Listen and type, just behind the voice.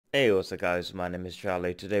Hey, what's up guys, my name is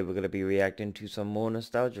Charlie. Today we're going to be reacting to some more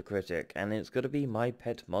Nostalgia Critic, and it's going to be My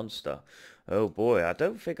Pet Monster. Oh boy, I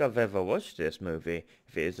don't think I've ever watched this movie.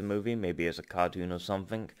 If it is a movie, maybe it's a cartoon or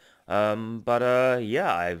something.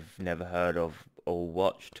 Yeah, I've never heard of or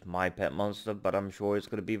watched My Pet Monster, but I'm sure it's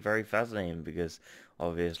going to be very fascinating because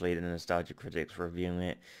obviously the Nostalgia Critic's reviewing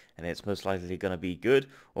it, and it's most likely going to be good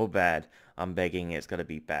or bad. I'm begging it's going to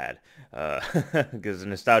be bad, because the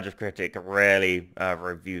Nostalgia Critic rarely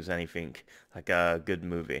reviews anything like a good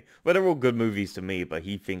movie. Well, they're all good movies to me, but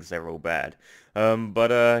he thinks they're all bad.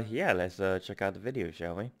 Yeah, let's check out the video,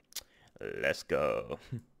 shall we? Let's go.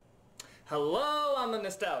 Hello, I'm the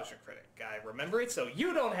Nostalgia Critic. I remember it so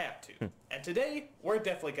you don't have to. And today, we're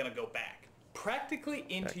definitely gonna go back, practically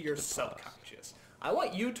into your subconscious. I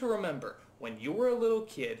want you to remember when you were a little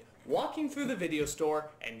kid, walking through the video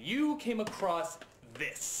store, and you came across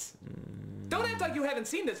this. Don't act like you haven't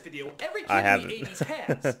seen this video. Every kid in the 80s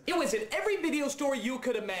has. It was in every video store you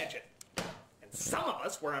could imagine. And some of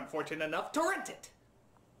us were unfortunate enough to rent it.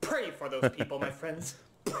 Pray for those people, my friends.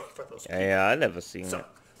 Pray for those people. Yeah, I never seen it.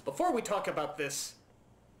 Before we talk about this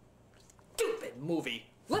stupid movie,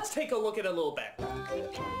 let's take a look at a little background.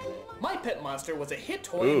 My Pet Monster was a hit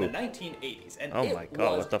toy in the 1980s, and oh my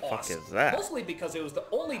God, what the fuck is that? Mostly because it was the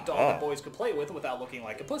only doll that boys could play with without looking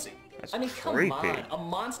like a pussy. That's I mean, creepy. come on, a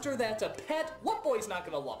monster that's a pet? What boy's not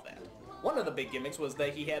gonna love that? One of the big gimmicks was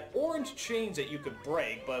that he had orange chains that you could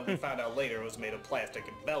break, but we found out later it was made of plastic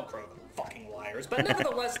and Velcro, the fucking liars. But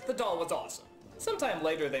nevertheless, the doll was awesome. Sometime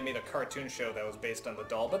later, they made a cartoon show that was based on the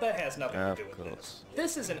doll, but that has nothing to do with this.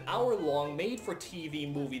 This is an hour-long,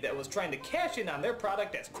 made-for-TV movie that was trying to cash in on their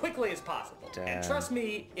product as quickly as possible. Damn. And trust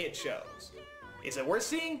me, it shows. Is it worth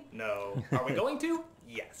seeing? No. Are we going to?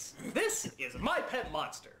 Yes. This is My Pet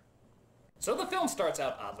Monster. So the film starts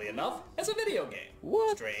out, oddly enough, as a video game.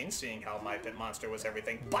 What? Strange, seeing how My Pet Monster was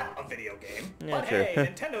everything but a video game. Yeah, but sure. hey,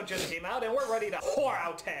 Nintendo just came out and we're ready to whore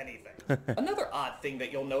out to anything. Another odd thing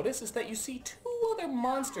that you'll notice is that you see two other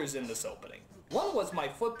monsters in this opening. One was My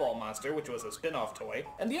Football Monster, which was a spin-off toy,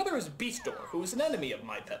 and the other is Beastor, who is an enemy of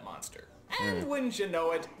My Pet Monster. And wouldn't you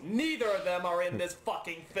know it, neither of them are in this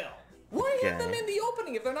fucking film. Why have them in the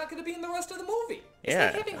opening if they're not going to be in the rest of the movie? It's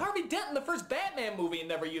like having Harvey Dent in the first Batman movie and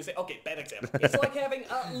never using... Okay, bad example. It's like having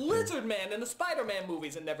Lizard Man in the Spider-Man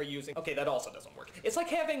movies and never using... Okay, that also doesn't work. It's like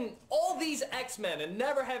having all these X-Men and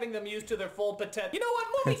never having them used to their full potential. You know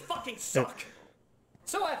what? Movies fucking suck.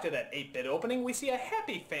 So after that 8-bit opening, we see a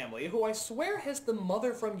happy family who I swear has the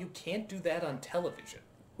mother from You Can't Do That on Television.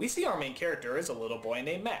 We see our main character is a little boy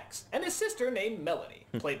named Max, and his sister named Melanie,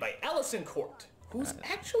 played by Allison Court, who's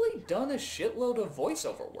actually done a shitload of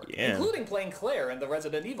voiceover work, including playing Claire in the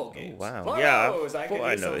Resident Evil games. Oh, wow. Lord Yeah, knows I could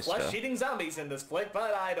use some noticed flesh-eating zombies in this flick,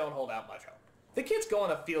 but I don't hold out much hope. The kids go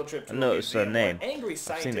on a field trip to I noticed the name. where an angry I've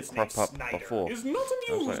seen it scientist named crop up Snyder before. is not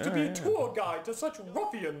amused like, to be a tour guide to such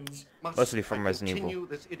ruffians. Mostly from Resident Evil. Continue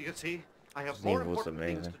this idiocy. I have Resident more Evil's important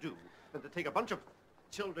things amazing. to do than to take a bunch of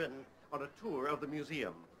children on a tour of the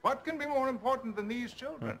museum. What can be more important than these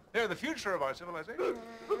children? They're the future of our civilization.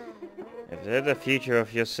 If they're the future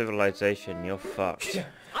of your civilization, you're fucked.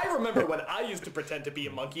 I remember when I used to pretend to be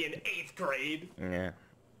a monkey in 8th grade. Yeah.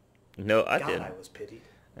 No, I God, didn't. I was pitied.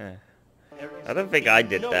 Yeah. I don't think I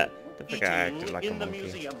did No that. I don't think I acted eating like a in the monkey.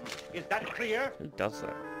 museum. Is that clear? Who does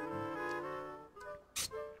that?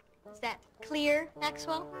 Is that clear,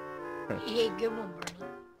 Maxwell? Hey, good one,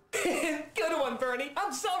 Bernie. Good one, Bernie.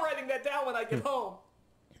 I'm so writing that down when I get home.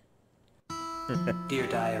 Dear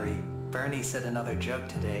Diary, Bernie said another joke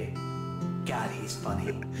today. God, he's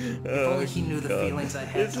funny. If only he knew the feelings I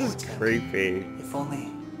had This towards is him. creepy. If only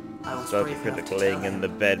I was Such brave enough critic to tell laying in him. the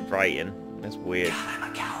bed writing. That's weird. God,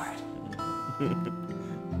 I'm a coward.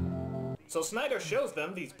 So Snyder shows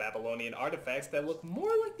them these Babylonian artifacts that look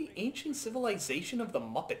more like the ancient civilization of the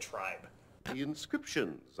Muppet tribe. The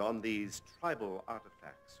inscriptions on these tribal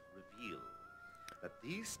artifacts reveal that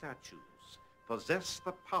these statues possess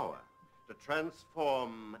the power to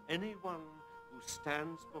transform anyone who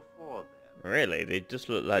stands before them. Really? They just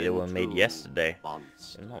look like they were made into yesterday.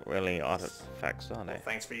 monsters. They're not really artifacts, are they?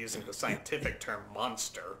 Thanks for using the scientific term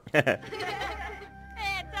monster. Hey,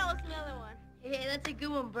 tell us another one. Hey, that's a good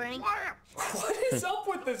one, Bernie. What is up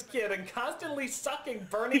with this kid and constantly sucking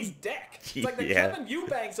Bernie's dick? It's like the Yeah. Kevin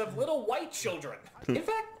Eubanks of little white children. In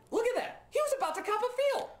fact, look at that. He was about to cop a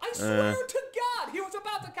feel. I swear to God, he was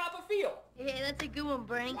about to cop a feel. Hey, that's a good one,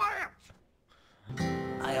 Bernie.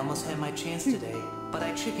 I almost had my chance today, but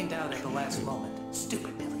I chickened out at the last moment.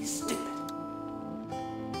 Stupid, Billy, stupid.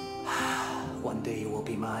 One day you will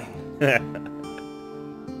be mine.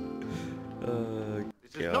 Oh,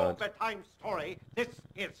 This is no God. bedtime story. This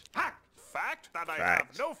is fact. fact that I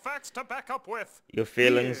Fact. have no facts to back up with. Your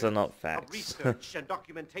feelings Years are not of facts. research and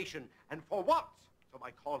documentation, and for what? So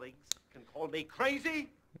my colleagues can call me crazy?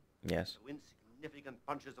 Yes. So insignificant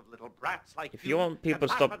bunches of little brats like If you want people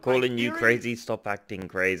to stop laugh at my calling you theories? crazy, stop acting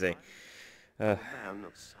crazy. I'm a man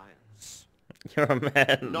of science, You're a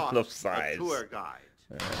man not of a size. tour guide.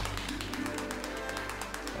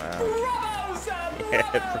 Bravo, sir!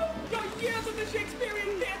 Bravo! Your years of the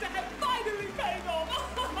Shakespearean theatre have finally paid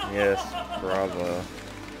off! Yes, bravo.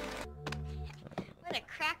 What a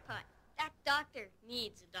crackpot. That doctor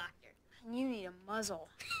needs a doctor. And you need a muzzle.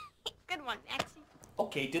 Good one, Maxie.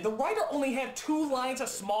 Okay, did the writer only have 2 lines of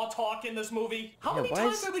small talk in this movie? How Yeah, many why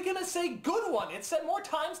times is- are they gonna say good one? It's said more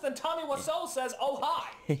times than Tommy Wiseau says, oh hi.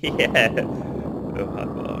 Yeah. Oh,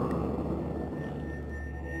 hot dog.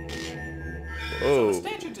 So Oh. the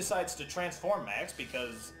statue decides to transform Max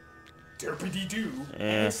because derpity-doo,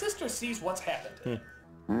 and his sister sees what's happened to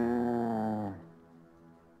him.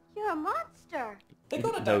 You're a monster. They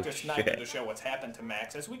go to No Dr. Snyder shit. to show what's happened to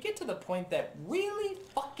Max as we get to the point that really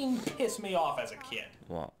fucking pissed me off as a kid.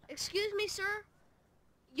 What? Excuse me, sir?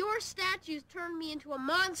 Your statues turned me into a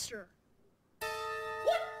monster.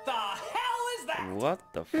 What the hell is that? What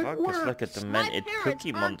the fuck? It's like a demented My parents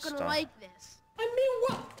cookie aren't monster. gonna like this. I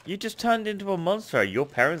mean, what? You just turned into a monster. Your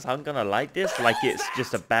parents aren't gonna like this? Like hell is it's that?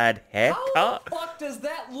 just a bad How haircut? the fuck does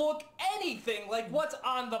that look anything like what's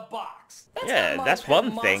on the box? That's Yeah, not my that's pet one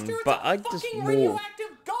monster, thing, it's but a I just fucking more radioactive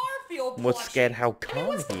Garfield was plushie. scared how I mean, calm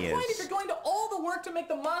what's the he point if is. you're going to all the work to make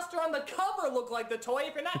the monster on the cover look like the toy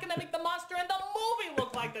if you're not going to make the monster in the movie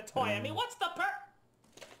look like the toy? I mean, what's the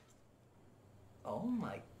Oh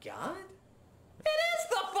my god? It is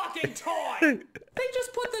the fucking toy! They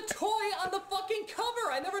just put the toy on the fucking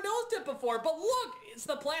cover. I never noticed it before, but look, it's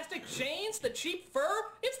the plastic chains, the cheap fur.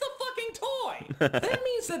 It's the fucking toy. That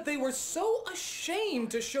means that they were so ashamed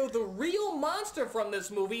to show the real monster from this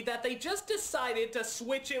movie that they just decided to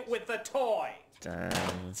switch it with the toy.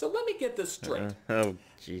 Damn. So let me get this straight. Oh,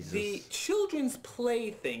 Jesus. The children's play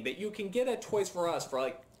thing that you can get at Toys R Us for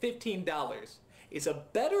like $15 is a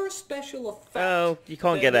better special effect. Well, you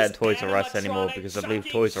can't than get that this at Toys R Us anymore animatronic because I believe Chuck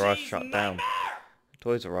E. Toys R Us Cheese shut down. nightmare!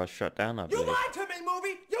 Toys R Us shut down, I You believe. lied to me,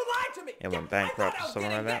 movie! You lied to me! It went I bankrupt thought I or was something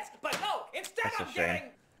getting like that. this, but no, instead That's a I'm shame. getting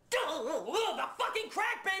the fucking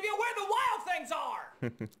crack baby and where the wild things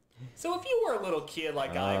are! So if you were a little kid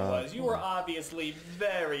like I was, you were obviously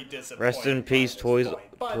very disappointed. Rest in by peace, this Toys-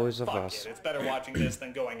 point, but Toys of fuck Us. it, it's better watching this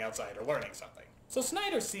than going outside or learning something. So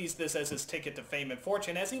Snyder sees this as his ticket to fame and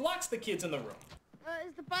fortune as he locks the kids in the room.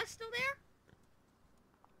 Is the bus still there?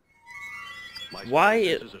 Why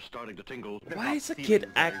is the kid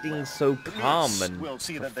acting so calm and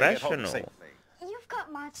professional? You've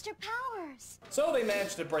got monster powers. So they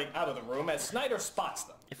manage to break out of the room as Snyder spots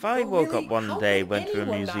them. If I But woke really, up one how day, could went to a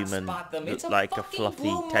anyone not museum and spot them? It's looked like a fucking fluffy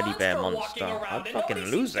blue teddy bear walking monster, around I'd and fucking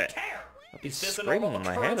nobody lose seems it. to care. I'd be Is this a screaming normal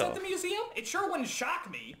my occurrence head at off. the museum? It sure wouldn't shock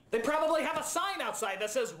me. They probably have a sign outside that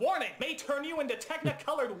says, "Warning, may turn you into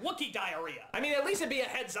technicolored Wookiee diarrhea." I mean, at least it'd be a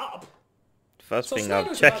heads up. First So thing I'll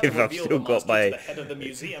Snyder's check about to if I've reveal still the got monster to my the head of the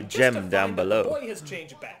museum just to gem find down that below. The boy has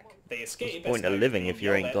changed back. They escape point of as living Snyder if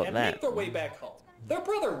you ain't yelled got at and that? make their way back home. Their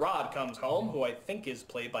brother Rod comes home, who I think is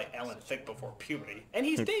played by Alan Thicke before puberty, and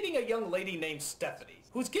he's dating a young lady named Stephanie,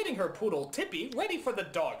 who's getting her poodle Tippy ready for the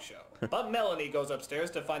dog show. But Melanie goes upstairs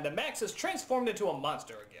to find that Max is transformed into a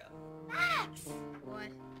monster again. Max!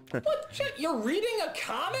 What? What? Shit, you're reading a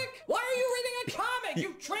comic? Why are you reading a comic?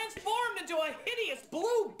 You transformed into a hideous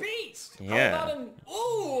blue beast. Yeah. How about an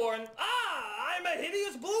ooh or an ah, I'm a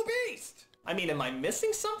hideous blue beast? I mean, am I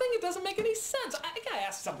missing something? It doesn't make any sense. I gotta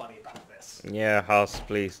ask somebody about this. Yeah, House,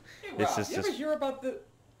 please. Hey, This Rob, is you just... ever hear about the...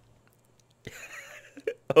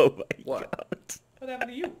 Oh my What? god. What happened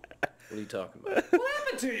to you? What are you talking about? What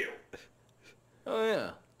happened to you? Oh yeah,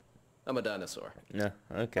 I'm a dinosaur. No,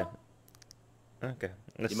 okay. Okay,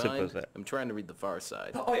 let's You suppose mind? that. I'm trying to read The Far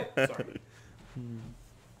Side. Oh yeah, sorry.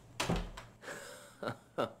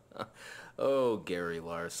 Oh, Gary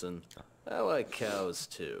Larson. I like cows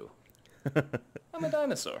too. I'm a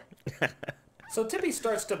dinosaur. So Tippy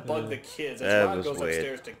starts to bug the kids as That Rod was goes weird.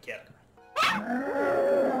 upstairs to get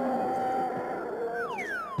her.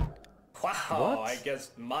 Wow, What? I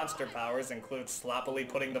guess monster powers include sloppily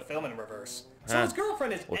putting the film in reverse. So Huh. his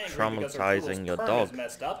girlfriend is Or angry because her traumatizing poodle's your perm dog. is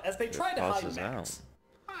messed up as they try to hide passes Max.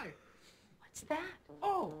 Hi. What's that?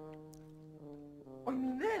 Oh. Oh, you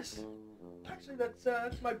mean this? Actually,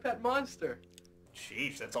 that's my pet monster.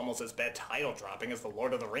 Jeez, that's almost as bad title dropping as the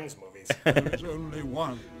Lord of the Rings movies. There's only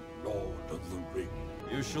one Lord of the Ring.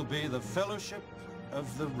 You shall be the Fellowship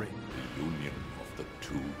of the Ring. The union of the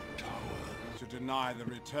two towers. To deny the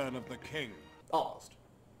return of the king. Almost.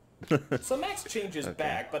 So Max changes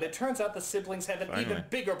back, but it turns out the siblings have an even Finally.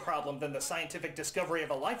 bigger problem than the scientific discovery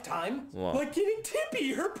of a lifetime. What? Like getting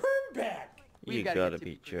Tippy her perm back. You gotta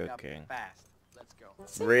be joking. Fast. Let's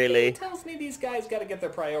go. Really? Tells me these guys gotta get their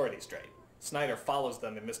priorities straight. Snyder follows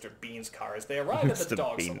them in Mr. Bean's car as they arrive at the Mr.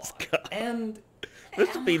 dog Bean's salon. car. And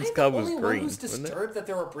Mr. Bean's am I car the was only one green, who's wasn't it? disturbed that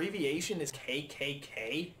their abbreviation is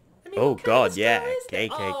KKK? I mean, Oh what kind of god, a yeah, star is that?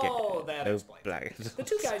 KKK. Oh, that No explains black. it. The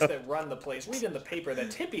two guys that run the place read in the paper that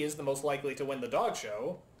Tippy is the most likely to win the dog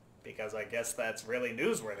show, because I guess that's really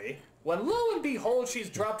newsworthy, when lo and behold she's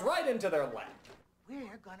dropped right into their lap.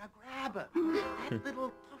 We're gonna grab her. That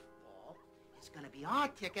little puffball is gonna be our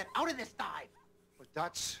ticket out of this dive. But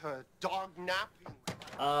that's dog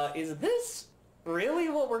napping. Is this really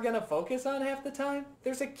what we're gonna focus on half the time?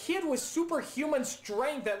 There's a kid with superhuman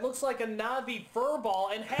strength that looks like a Navi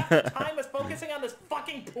furball, and half the time is focusing on this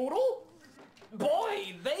fucking poodle?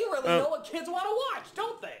 Boy, they really know what kids want to watch,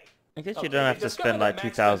 don't they? I guess Okay, you don't have they to discover spend that like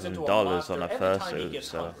Max turns into a $2,000 monster on a every time he fursuit, gets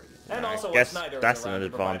so hungry. And I also when guess Snyder is that's around an to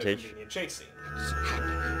provide a advantage. convenient chase scene.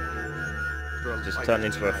 Just turn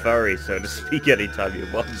into a furry, so to speak, anytime you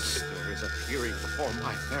want. There is appearing before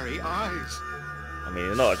my very eyes. I mean,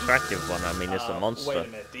 you're not attractive one, I mean, it's a monster. Wait a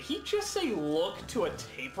minute, did he just say look to a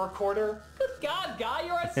tape recorder? Good God, guy,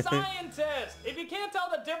 you're a scientist! If you can't tell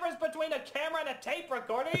the difference between a camera and a tape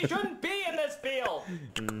recorder, you shouldn't be in this field!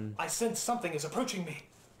 I sense something is approaching me.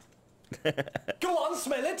 Go on,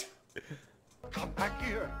 smell it! Come back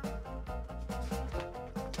here.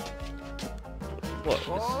 What?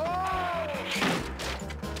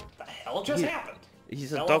 The hell just happened?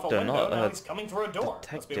 He's a Fell off doctor, window, not now a he's coming through a door.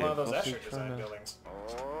 Must be one of those detective. What's he Escher design trying to- buildings.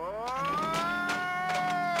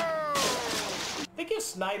 They give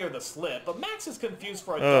Snyder the slip, but Max is confused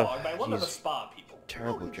for a dog by one of the he's- spa people.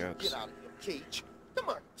 Terrible jokes. Get out of your cage. Come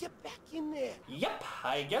on, get back in there. Yep,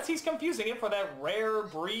 I guess he's confusing it for that rare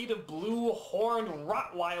breed of blue-horned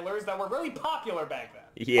Rottweilers that were really popular back then.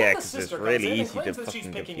 Yeah, Then the 'cause it's sister comes really in and easy to claims that she's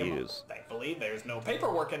fucking picking him up. confuse. Thankfully, there's no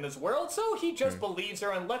paperwork in this world, so he just believes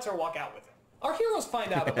her and lets her walk out with him. Our heroes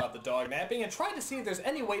find out about the dog napping and try to see if there's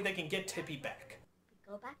any way they can get Tippy back.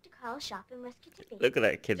 Go back to Carl's shop and rescue Tippy. Look at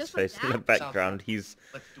that kid's Just like face in the that? background. He's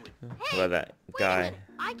Let's do it. like that Wait a guy. minute.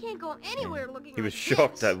 I can't go anywhere looking He was like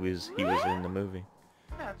shocked this. that he was in the movie.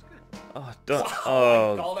 Yeah, it's good. Oh, don't. I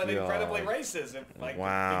Oh, call that incredibly God. racist if I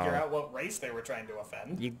Wow. could figure out what race they were trying to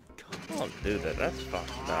offend. You can't do that. That's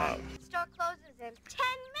fucked up. Store closes in 10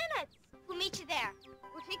 minutes. We'll meet you there.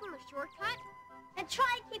 We're taking the shortcut. And try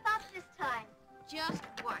and keep up this time. Just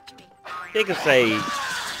watch me. They could say,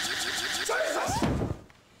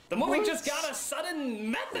 The movie just got a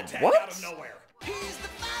sudden meth attack What? out of nowhere.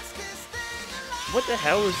 what the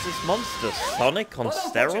hell is this monster? Sonic on But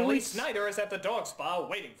unfortunately, steroids? Snyder is at the dog spa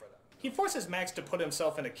waiting for them. He forces Max to put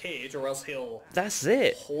himself in a cage or else he'll That's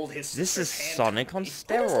it. hold his This is sister's hand Sonic on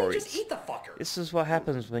tightly. Or else they just steroids. eat the fucker. This is what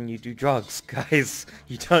happens when you do drugs, guys.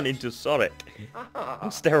 You turn into Sonic. On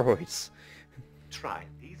steroids. Try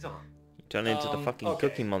these on. You turn into the fucking Okay,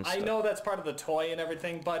 Cookie Monster. I know that's part of the toy and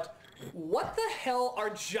everything, but what the hell are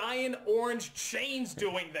giant orange chains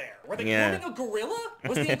doing there? Were they Yeah. grooming a gorilla?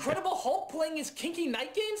 Was the Incredible Hulk playing his kinky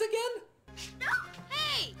night games again? No!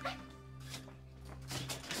 Hey!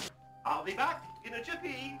 I'll be back in a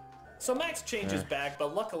jiffy. So Max changes back,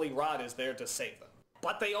 but luckily Rod is there to save them.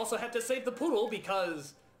 But they also had to save the poodle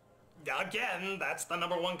because, again, that's the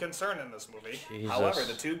 #1 concern in this movie. Jesus. However,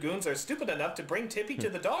 the two goons are stupid enough to bring Tippy to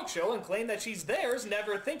the dog show and claim that she's theirs,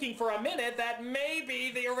 never thinking for a minute that maybe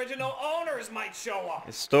the original owners might show up.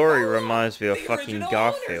 The story Oh, look, reminds me of the fucking original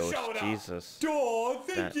Garfield. owners showed up. Jesus. Dog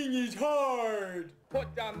thinking is hard.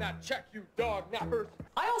 Put down that check, you dog nappers.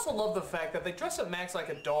 I also love the fact that they dress up Max like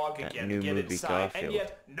a dog That again new to get movie inside, and Garfield.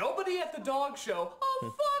 yet nobody at the dog show, a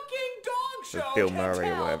fucking dog show, Bill can Murray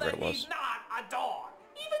or tell whatever that it was. he's not a dog.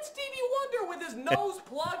 Even Stevie Wonder with his nose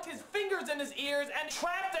plugged, his fingers in his ears, and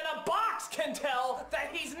trapped in a box can tell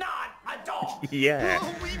that he's not a dog. Yeah.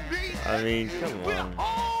 We made I mean, come We're on.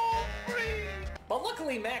 all free. But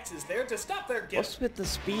luckily Max is there to stop their guilt. What's with the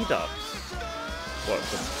speed ups? What?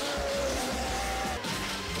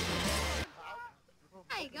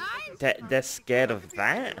 Hey, guys! They're scared of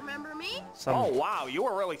that? Remember me? Some Oh, wow, you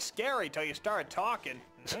were really scary till you started talking.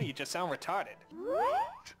 No, you just sound retarded.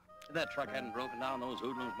 If that truck hadn't broken down, those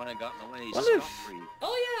hoodlums might have gotten away What if- scot-free.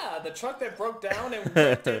 Oh yeah, the truck that broke down and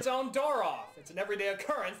ripped its own door off. It's an everyday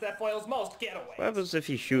occurrence that foils most getaways. What happens if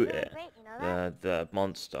you shoot Really it? great, you know that? The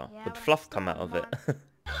monster. Yeah, Would but fluff I'm come out of it?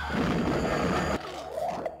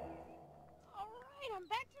 Alright, I'm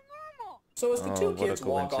back to normal. So as the Oh, two what a kids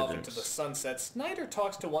walk off into coincidence. the sunset, Snyder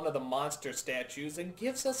talks to one of the monster statues and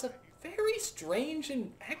gives us a very strange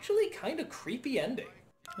and actually kind of creepy ending.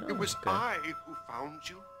 It was okay. I who found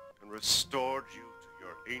you and restored you to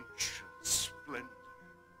your ancient splendor.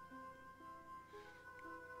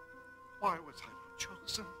 Why was I not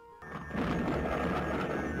chosen?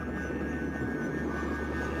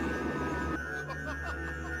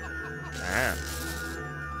 Damn.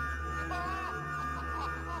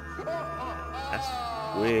 That's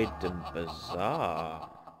weird and bizarre.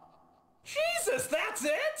 Jesus, that's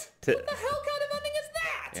it? What the hell kind of ending is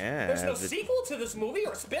that? Yeah, There's no the sequel to this movie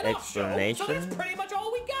or spin-off show, so explanation? that's pretty much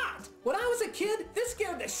all we got. When I was a kid, this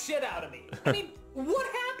scared the shit out of me. I mean, what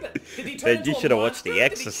happened? Did he turn Then into you a should have watched monster? The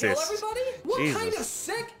Did he Exorcist. kill everybody? What kind of Jesus.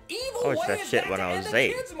 sick, I evil watched way that is shit that when to I end was a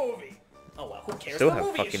 8. kid's movie? Oh well, who cares? Still The have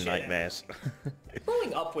movie is fucking shit nightmares.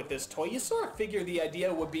 Growing up with this toy, you sort of figure the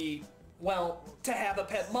idea would be, well, to have a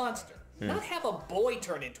pet monster. Not have a boy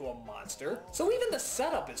turn into a monster. So even the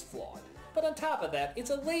setup is flawed. But on top of that,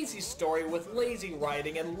 it's a lazy story with lazy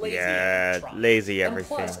writing and lazy animatronics. lazy And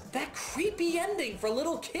everything. plus, that creepy ending for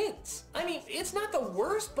little kids. I mean, it's not the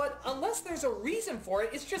worst, but unless there's a reason for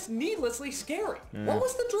it, it's just needlessly scary. What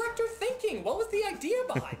was the director thinking? What was the idea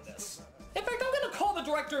behind this? In fact, I'm gonna call the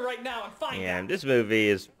director right now and find Yeah, out. this movie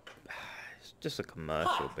is it's just a commercial,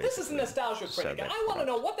 Hi, basically. this is Nostalgia So Critic, and that's I want to right.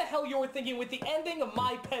 know what the hell you were thinking with the ending of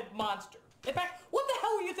My Pet Monster. In fact, what the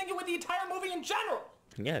hell were you thinking with the entire movie in general?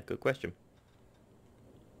 Yeah, good question.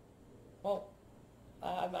 Well,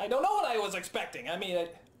 I don't know what I was expecting. I mean,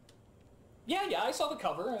 yeah, I saw the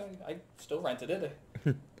cover. I still rented it.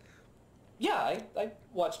 Yeah, I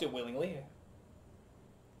watched it willingly.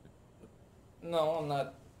 No, I'm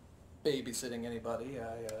not babysitting anybody.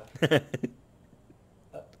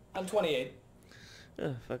 I'm 28.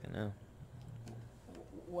 Oh, fucking hell.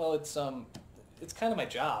 Well, it's kind of my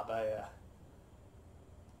job. I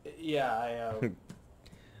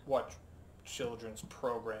watch children's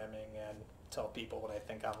programming and tell people what I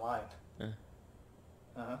think online.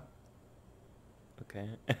 Uh-huh. Okay.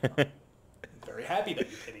 I'm very happy that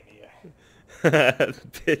you pity me.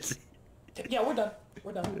 Pity. Yeah, we're done.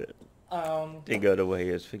 We're done. Didn't go the way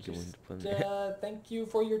he was thinking. Thank you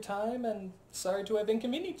for your time, and sorry to have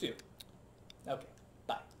inconvenienced you. Okay,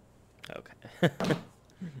 bye. Okay.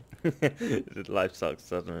 Life sucks,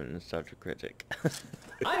 doesn't it? Nostalgia Critic.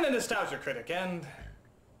 I'm the Nostalgia Critic, and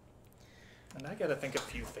I gotta think a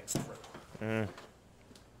few things through.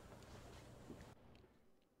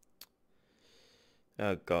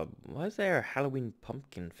 Oh god, why is there a Halloween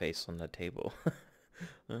pumpkin face on the table?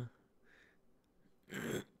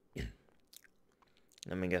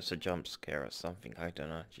 Let me guess, a jump scare or something, I don't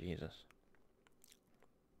know, Jesus.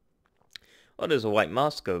 Oh, there's a white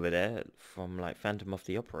mask over there from like Phantom of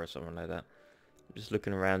the Opera or something like that. I'm just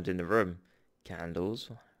looking around in the room.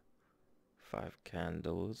 Candles. 5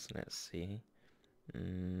 candles, let's see.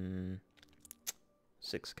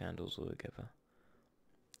 6 candles altogether.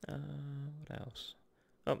 What else?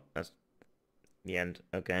 Oh, that's the end.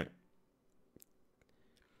 Okay.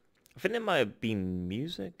 I think there might have been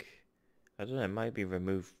music. I don't know, it might be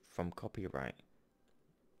removed from copyright.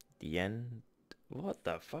 The end? What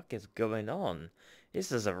the fuck is going on?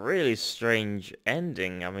 This is a really strange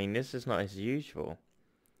ending. I mean, this is not as usual.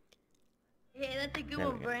 Hey, that's a good There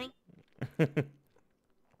one, we go. Bernie.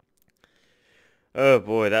 Oh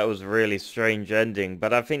boy, that was a really strange ending,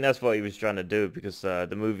 but I think that's what he was trying to do because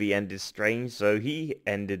the movie ended strange, so he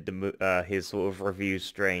ended the his sort of review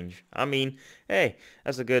strange. I mean, hey,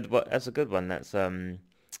 that's a good one. That's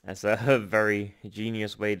a very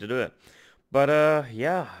genius way to do it. But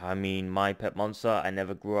yeah, I mean, My Pet Monster, I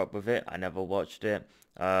never grew up with it. I never watched it.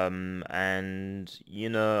 And you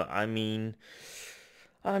know,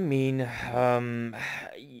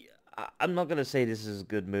 I'm not gonna say this is a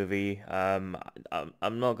good movie. I'm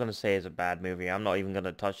not gonna say it's a bad movie. I'm not even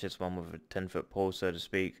gonna touch this one with a 10-foot pole, so to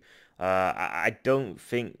speak. I don't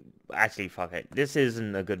think. Actually, fuck it. This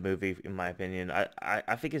isn't a good movie, in my opinion.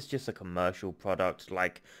 I think it's just a commercial product.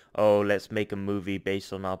 Like, oh, let's make a movie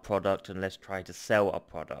based on our product and let's try to sell our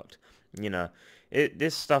product. You know,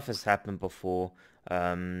 this stuff has happened before.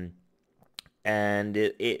 And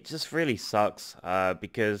it just really sucks.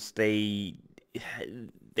 Because they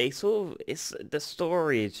sort of, it's the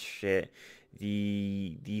story is shit.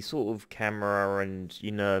 The sort of camera and,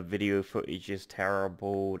 you know, video footage is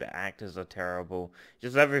terrible. The actors are terrible.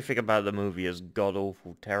 Just everything about the movie is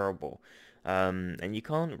god-awful terrible. And you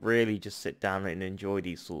can't really just sit down and enjoy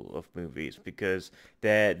these sort of movies because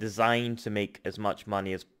they're designed to make as much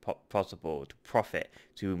money as possible, to profit,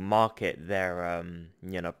 to market their,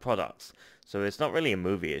 you know, products. So it's not really a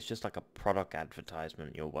movie, it's just like a product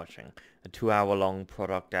advertisement you're watching. A 2-hour-long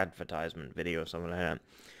product advertisement video or something like that.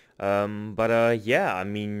 Yeah, I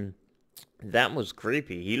mean, That was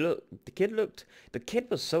creepy. The kid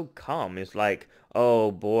was so calm. It's like,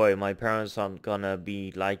 oh boy, my parents aren't gonna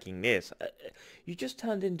be liking this. You just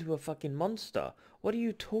turned into a fucking monster. What are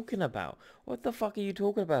you talking about? What the fuck are you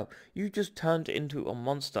talking about? You just turned into a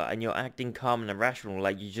monster and you're acting calm and irrational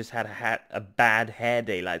like you just had a bad hair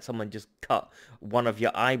day, like someone just cut one of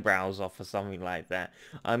your eyebrows off or something like that.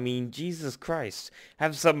 I mean, Jesus Christ,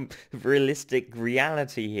 have some realistic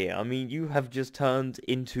reality here. I mean, you have just turned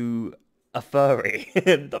into a furry.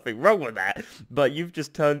 Nothing wrong with that, but you've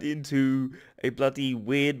just turned into a bloody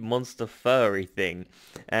weird monster furry thing.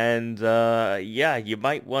 And yeah, you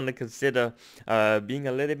might want to consider being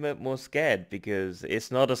a little bit more scared, because it's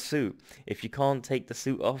not a suit. If you can't take the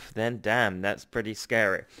suit off, then damn, that's pretty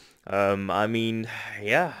scary. I mean,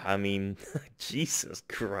 yeah, I mean, Jesus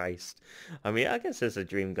Christ. I mean, I guess it's a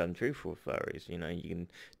dream come true for furries, you know, you can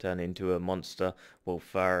turn into a monster, well,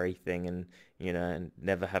 furry thing, and, you know, and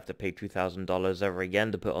never have to pay $2,000 ever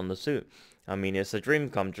again to put on the suit. I mean, it's a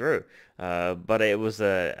dream come true, but it was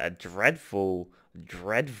a dreadful,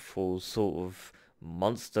 dreadful sort of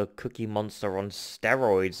monster, cookie monster on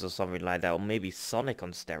steroids or something like that, or maybe Sonic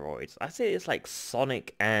on steroids. I say it's like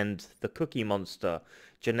Sonic and the Cookie Monster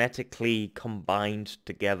genetically combined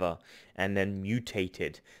together and then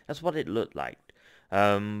mutated. That's what it looked like.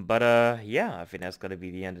 Yeah, I think that's gonna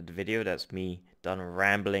be the end of the video. That's me done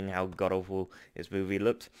rambling how god awful this movie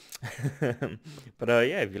looked. But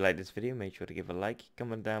yeah, if you like this video, make sure to give a like,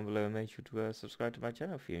 comment down below, and make sure to subscribe to my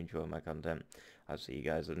channel if you enjoy my content. I'll see you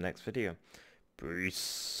guys in the next video.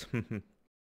 Peace.